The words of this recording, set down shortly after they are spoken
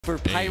for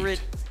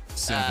pirate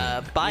bias.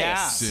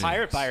 Yeah,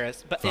 pirate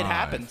bias, but it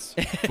happens.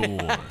 4,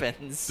 It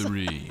happens.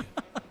 3,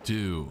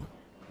 2,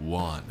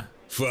 1.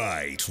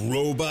 Fight,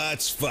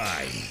 robots,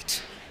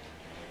 fight.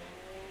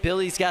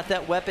 Billy's got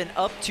that weapon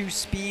up to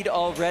speed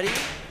already.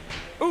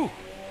 Ooh.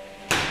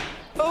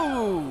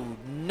 Oh,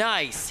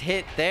 nice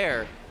hit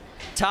there.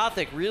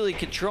 Tothik really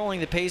controlling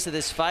the pace of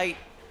this fight,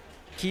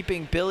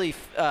 keeping Billy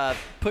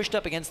pushed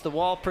up against the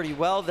wall pretty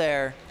well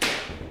there.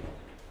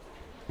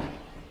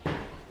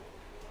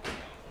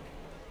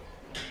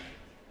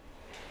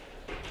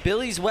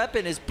 Billy's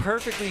weapon is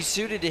perfectly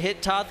suited to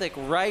hit Tothik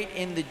right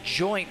in the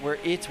joint where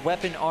its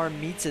weapon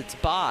arm meets its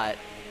bot.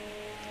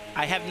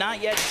 I have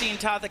not yet seen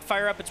Tothik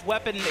fire up its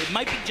weapon. It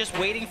might be just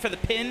waiting for the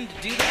pin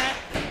to do that.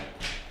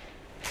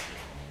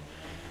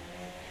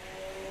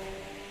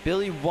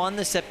 Billy won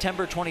the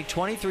September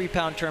 2020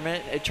 3-pound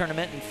tournament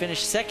and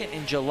finished second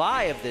in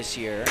July of this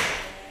year.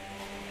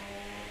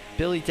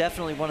 Billy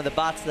definitely one of the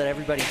bots that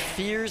everybody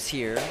fears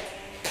here.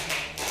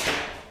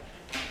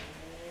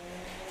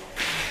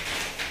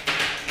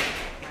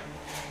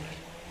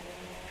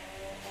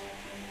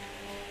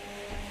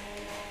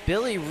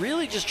 Billy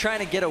really just trying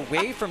to get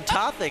away from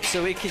Tothik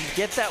so he can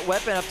get that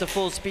weapon up to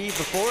full speed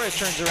before it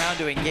turns around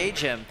to engage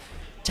him.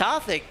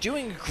 Tothik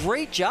doing a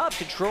great job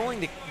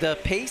controlling the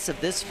pace of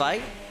this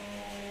fight.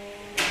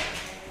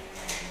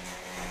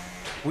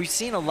 We've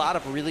seen a lot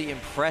of really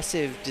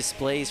impressive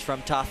displays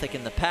from Tothik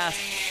in the past.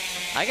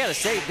 I gotta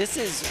say, this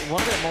is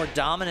one of the more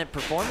dominant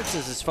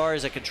performances as far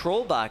as a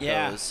control bot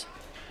goes.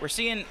 We're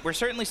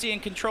certainly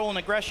seeing control and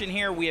aggression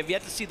here. We have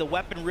yet to see the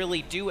weapon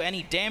really do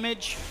any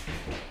damage.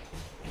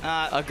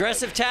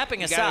 Aggressive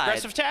tapping aside.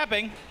 Aggressive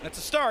tapping. That's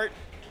a start.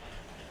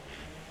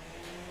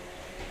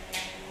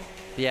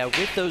 Yeah,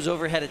 with those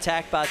overhead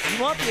attack bots, you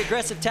want the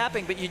aggressive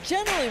tapping, but you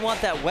generally want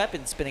that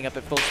weapon spinning up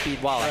at full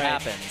speed while it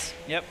happens.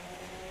 Yep.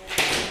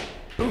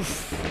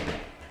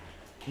 Oof.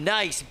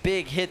 Nice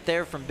big hit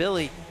there from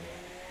Billy.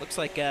 Looks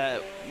like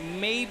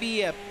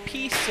maybe a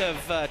piece of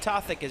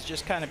Tothik is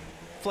just kind of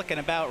flicking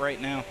about right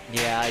now.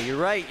 Yeah, you're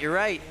right, you're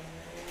right.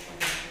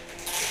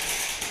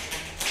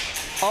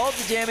 All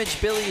the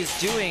damage Billy is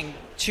doing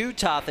to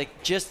Tothik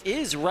just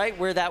is right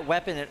where that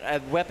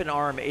weapon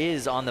arm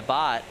is on the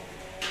bot.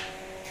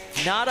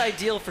 Not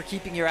ideal for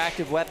keeping your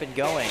active weapon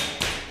going.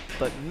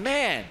 But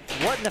man,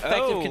 what an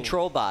effective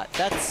control bot.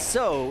 That's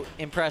so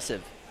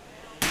impressive.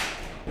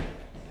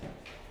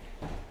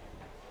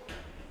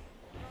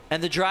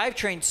 And the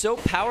drivetrain's so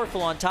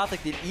powerful on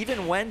Tothik that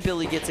even when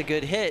Billy gets a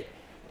good hit,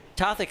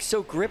 Tothik's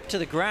so gripped to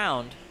the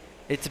ground,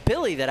 it's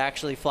Billy that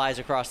actually flies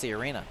across the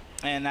arena.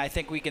 And I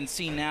think we can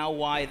see now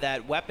why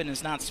that weapon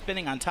is not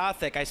spinning on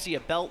Tothik. I see a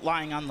belt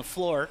lying on the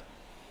floor.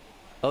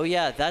 Oh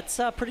yeah, that's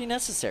pretty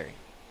necessary.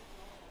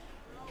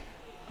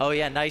 Oh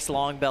yeah, nice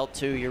long belt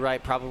too. You're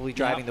right, probably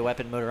driving the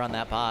weapon motor on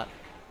that bot.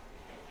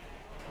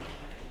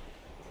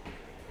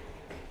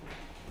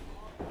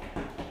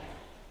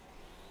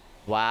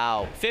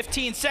 Wow.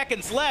 15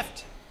 seconds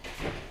left.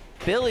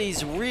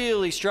 Billy's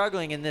really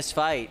struggling in this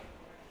fight.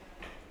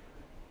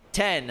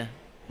 10,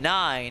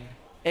 9,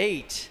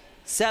 8,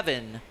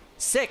 7,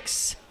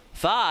 6,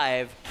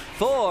 5,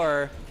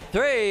 4,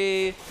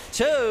 3,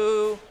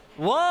 2,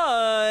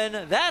 1.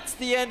 That's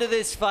the end of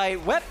this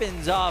fight.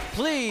 Weapons off,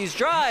 please.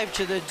 Drive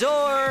to the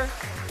door.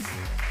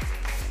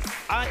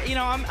 You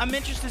know, I'm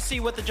interested to see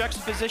what the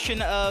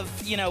juxtaposition of,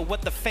 you know,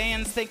 what the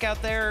fans think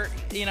out there,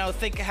 you know,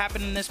 think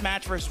happened in this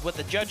match versus what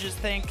the judges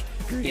think.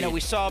 Agreed. You know, we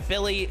saw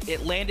Billy,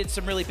 it landed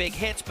some really big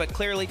hits, but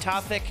clearly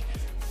Tothik,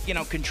 you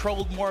know,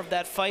 controlled more of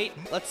that fight.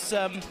 Let's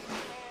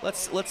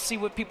see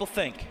what people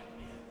think.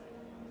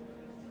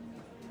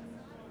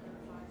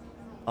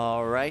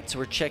 All right, so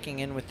we're checking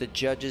in with the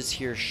judges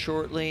here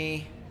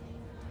shortly.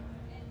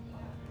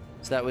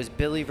 So that was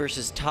Billy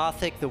versus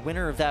Tothik. The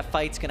winner of that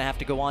fight's gonna have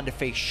to go on to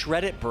face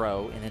Shred-It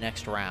Bro in the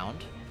next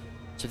round.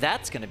 So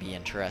that's gonna be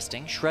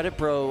interesting. Shred-It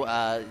Bro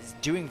is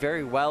doing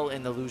very well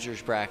in the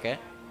losers bracket.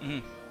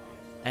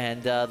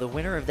 And the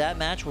winner of that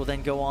match will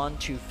then go on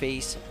to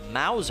face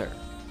Mauser.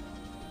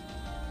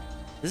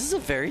 This is a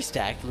very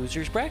stacked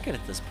losers bracket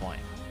at this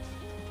point.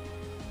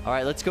 All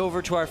right, let's go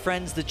over to our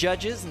friends, the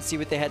judges, and see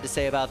what they had to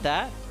say about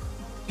that.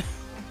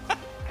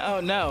 Oh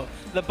no,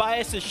 the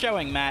bias is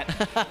showing, Matt.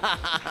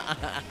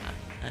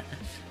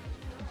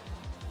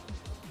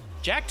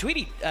 Jack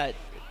Tweedy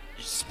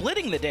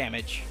splitting the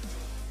damage.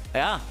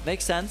 Yeah,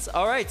 makes sense.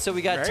 All right, so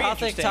we got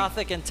Tothik,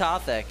 Tothik, and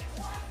Tothik.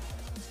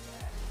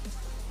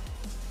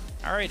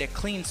 All right, a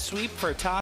clean sweep for Tothik.